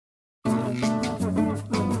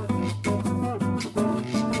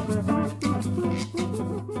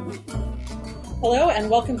Hello and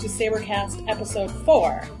welcome to Sabercast episode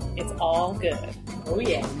 4. It's all good. Oh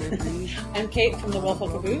yeah. I'm Kate from the Willful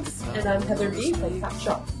Caboose. And I'm Heather B from Top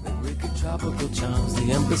Shelf. Wicked tropical charms,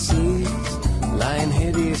 the embassies, lying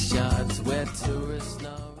hideous shards where tourists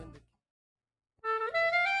now.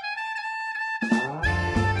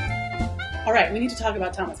 All right, we need to talk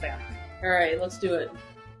about Thomas Vanek. All right, let's do it.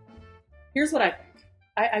 Here's what I think.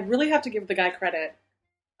 I really have to give the guy credit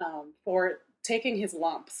for taking his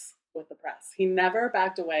lumps with the press. He never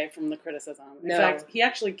backed away from the criticism. In fact,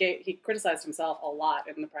 he criticized himself a lot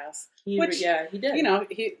in the press. He did. You know,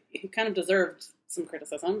 he kind of deserved some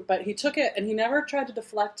criticism, but he took it and he never tried to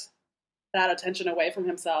deflect that attention away from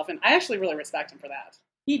himself. And I actually really respect him for that.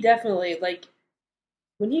 He definitely,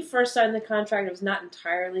 when he first signed the contract, I was not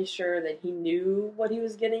entirely sure that he knew what he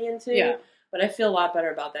was getting into. Yeah. But I feel a lot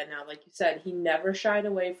better about that now. Like you said, he never shied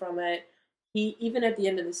away from it. He, even at the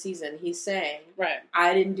end of the season, he's saying, right,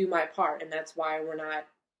 I didn't do my part, and that's why we're not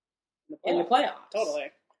in the playoffs.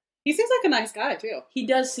 Totally. He seems like a nice guy, too. He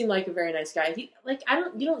does seem like a very nice guy.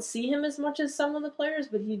 You don't see him as much as some of the players,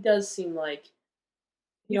 but he does seem like,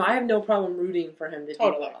 I have no problem rooting for him to do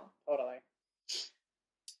well. Totally.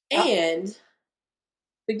 And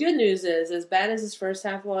the good news is, as bad as his first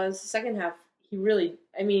half was, the second half, he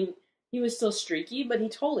was still streaky, but he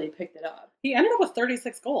totally picked it up. He ended up with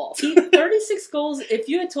 36 goals. 36 goals. If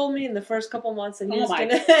you had told me in the first couple months that he was going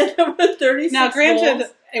to end up with 36 now, granted,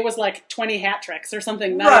 goals, it was like 20 hat tricks or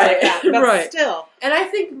something like that. But still. And I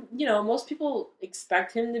think, most people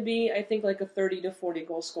expect him to be, like a 30 to 40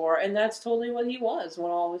 goal scorer, and that's totally what he was when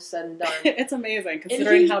all was said and done. It's amazing,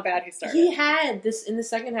 considering how bad he started. He had this, in the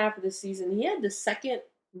second half of the season, he had the second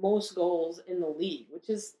most goals in the league,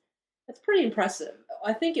 that's pretty impressive.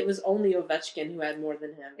 I think it was only Ovechkin who had more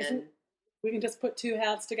than him. And we can just put two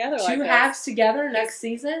halves together two halves together next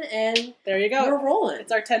season, and there you go. We're rolling.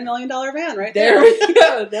 It's our $10 million van right there. We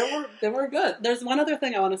go. Then we're good. There's one other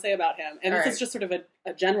thing I want to say about him, and this is just sort of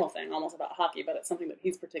a general thing, almost about hockey, but it's something that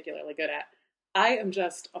he's particularly good at. I am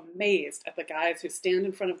just amazed at the guys who stand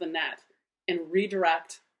in front of the net and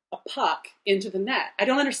redirect a puck into the net. I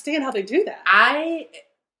don't understand how they do that.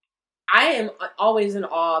 I am always in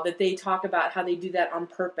awe that they talk about how they do that on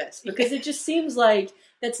purpose, because it just seems like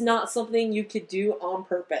that's not something you could do on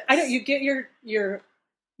purpose. I know you get your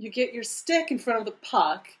stick in front of the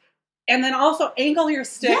puck, and then also angle your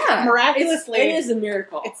stick miraculously. It is a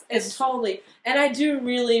miracle. It's totally, and I do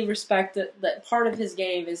really respect that part of his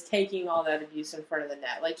game is taking all that abuse in front of the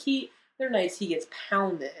net. They're nice. He gets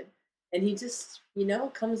pounded, and he just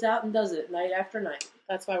comes out and does it night after night.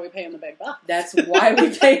 That's why we pay him the big bucks. That's why we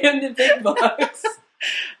pay him the big bucks.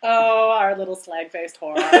 Oh, our little slag-faced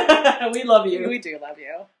whore. We love you. We do love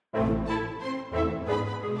you.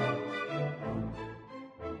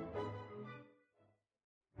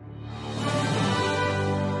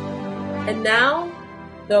 And now,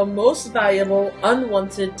 the most valuable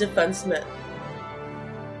unwanted defenseman,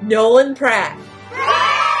 Nolan Pratt.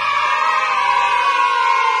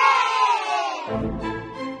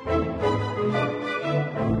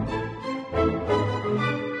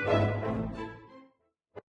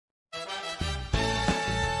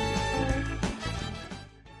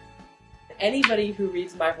 Anybody who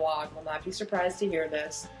reads my blog will not be surprised to hear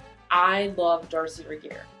this. I love Darcy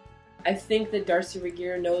Regier. I think that Darcy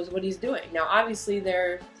Regier knows what he's doing. Now, obviously,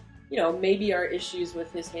 there, maybe are issues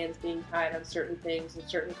with his hands being tied on certain things and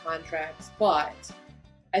certain contracts, but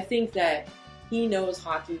I think that he knows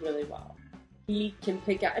hockey really well. He can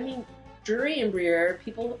pick out. Drury and Briere,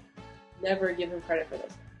 people never give him credit for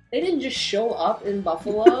this. They didn't just show up in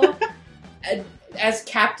Buffalo as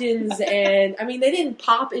captains, and they didn't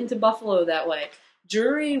pop into Buffalo that way.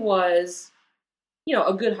 Drury was,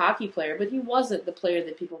 a good hockey player, but he wasn't the player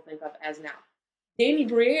that people think of as now. Danny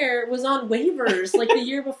Briere was on waivers the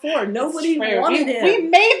year before. Nobody wanted him. We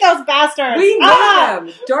made those bastards. We made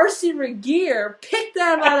them. Darcy Regier picked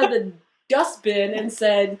them out of the dustbin and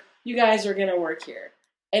said, "You guys are going to work here."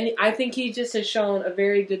 And I think he just has shown a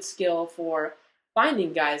very good skill for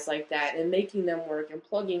finding guys like that and making them work and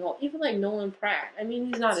plugging holes. Even like Nolan Pratt.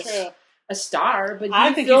 He's not a star, but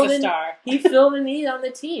I think he's a star. He filled a need on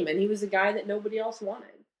the team, and he was a guy that nobody else wanted.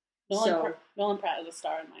 Nolan Pratt is a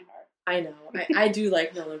star in my heart. I know. I do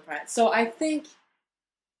like Nolan Pratt. So I think,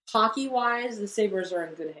 hockey-wise, the Sabres are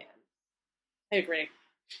in good hands. I agree.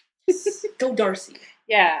 Go Darcy.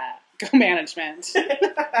 Yeah, go management.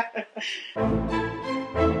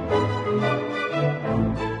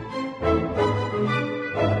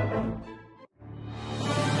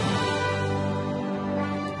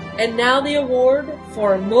 And now the award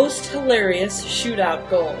for most hilarious shootout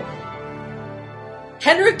goal.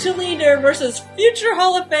 Henrik Toledo versus future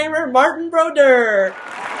Hall of Famer Martin Brodeur.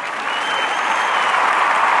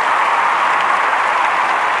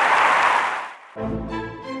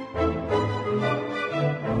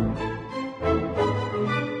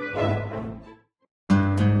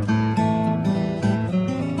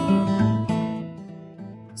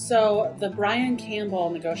 So the Brian Campbell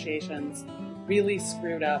negotiations really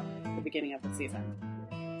screwed up the beginning of the season.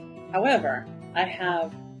 However, I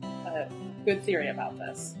have a good theory about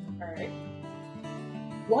this. All right.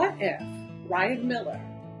 What if Ryan Miller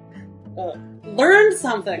learned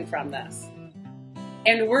something from this?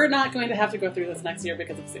 And we're not going to have to go through this next year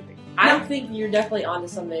because of Soupy. I think you're definitely onto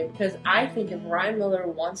something, because I think if Ryan Miller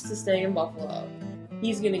wants to stay in Buffalo,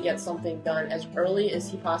 he's going to get something done as early as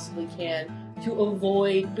he possibly can to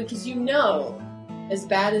avoid, because as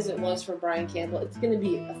bad as it was for Brian Campbell, it's going to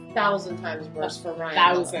be 1,000 times worse for Ryan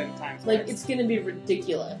Miller. 1,000 times Like, worse. it's going to be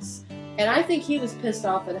ridiculous. And I think he was pissed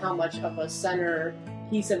off at how much of a center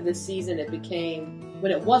piece of this season it became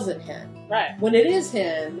when it wasn't him. Right. When it is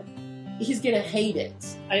him, he's going to hate it.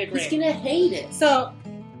 I agree. He's going to hate it. So,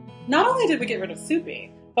 not only did we get rid of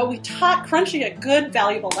Soupy, but we taught Crunchy a good,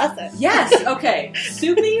 valuable lesson. Yes, okay.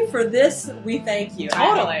 Soupy, for this, we thank you.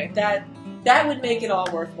 Totally. That would make it all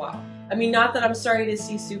worthwhile. I mean, not that I'm sorry to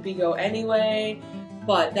see Soupy go anyway,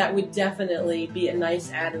 but that would definitely be a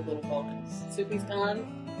nice added little bonus. Soupy's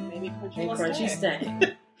gone. Maybe Crunchy And will Crunchy's stay. staying.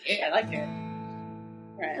 Yeah, I like it.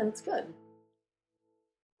 Right. Yeah, that's good.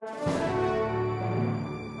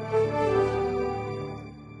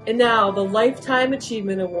 And now, the Lifetime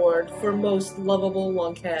Achievement Award for Most Lovable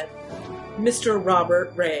Lunkhead, Mr.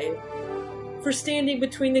 Robert Ray. For standing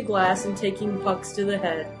between the glass and taking pucks to the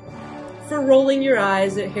head. For rolling your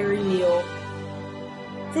eyes at Harry Neal.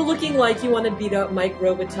 For looking like you want to beat up Mike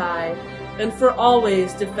Robitaille. And for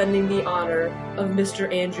always defending the honor of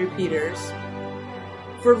Mr. Andrew Peters.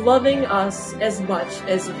 For loving us as much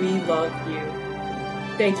as we love you.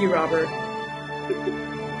 Thank you, Robert.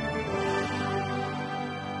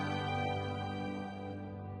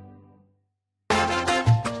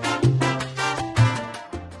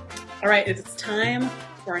 All right, it's time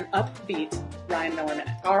for an upbeat Ryan Miller minute.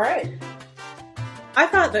 All right. I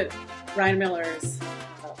thought that Ryan Miller's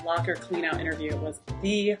locker clean-out interview was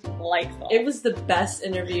delightful. It was the best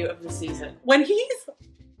interview of the season. When he's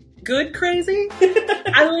good crazy,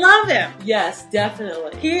 I love him. Yes,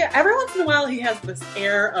 definitely. Every once in a while, he has this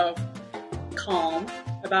air of calm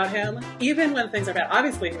about him, even when things are bad.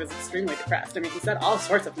 Obviously, he was extremely depressed. I mean, he said all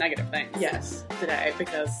sorts of negative things. Yes. Today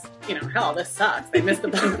because, hell, this sucks. They missed the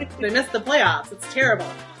playoffs. It's terrible.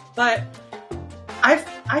 But I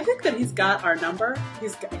think that he's got our number.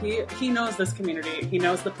 He knows this community. He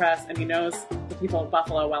knows the press, and he knows the people of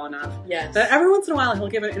Buffalo well enough. Yes. That every once in a while he'll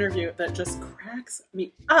give an interview that just cracks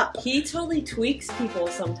me up. He totally tweaks people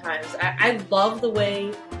sometimes. I love the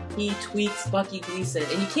way he tweaks Bucky Gleason,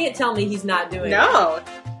 and you can't tell me he's not doing it. No.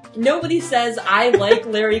 Nobody says I like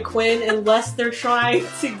Larry Quinn unless they're trying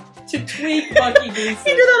to tweak Bucky Gleason.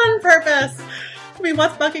 He did that on purpose. I mean,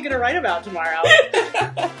 what's Bucky going to write about tomorrow?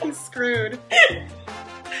 He's screwed.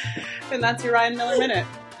 And that's your Ryan Miller minute.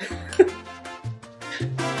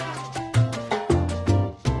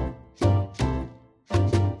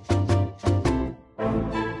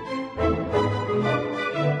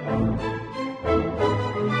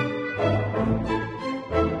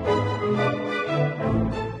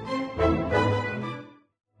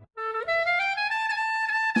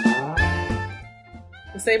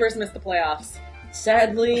 The Sabres missed the playoffs.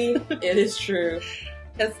 Sadly, it is true.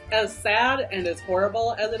 As sad and as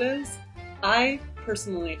horrible as it is, I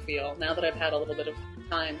personally feel, now that I've had a little bit of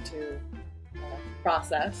time to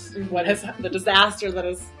process what has the disaster that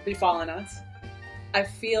has befallen us, I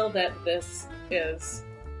feel that this is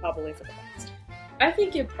probably for the best. I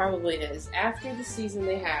think it probably is. After the season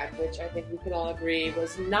they had, which I think we can all agree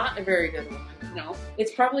was not a very good one. No.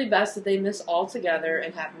 It's probably best that they miss altogether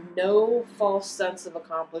and have no false sense of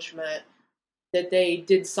accomplishment that they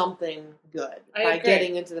did something good by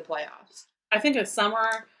getting into the playoffs. I think a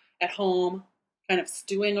summer at home, kind of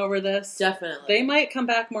stewing over this, Definitely. they might come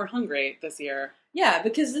back more hungry this year. Yeah,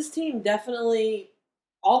 because this team definitely,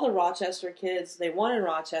 all the Rochester kids, they won in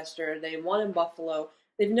Rochester, they won in Buffalo.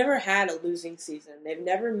 They've never had a losing season. They've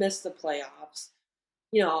never missed the playoffs.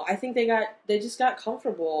 I think they just got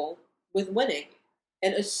comfortable with winning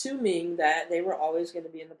and assuming that they were always going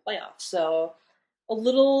to be in the playoffs. So a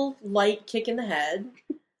little light kick in the head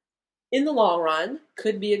in the long run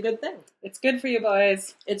could be a good thing. It's good for you,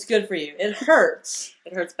 boys. It's good for you. It hurts.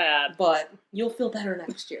 It hurts bad. But you'll feel better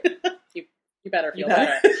next year. You better feel You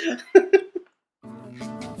better. better.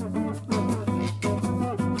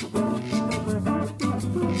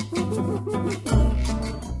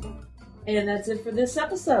 And that's it for this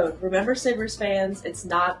episode. Remember, Sabres fans, it's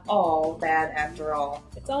not all bad after all.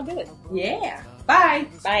 It's all good. Yeah. Bye.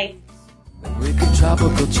 Bye. Wicked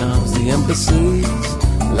tropical charms, the embassies,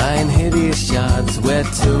 lying hideous yards where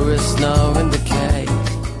tourists snore in the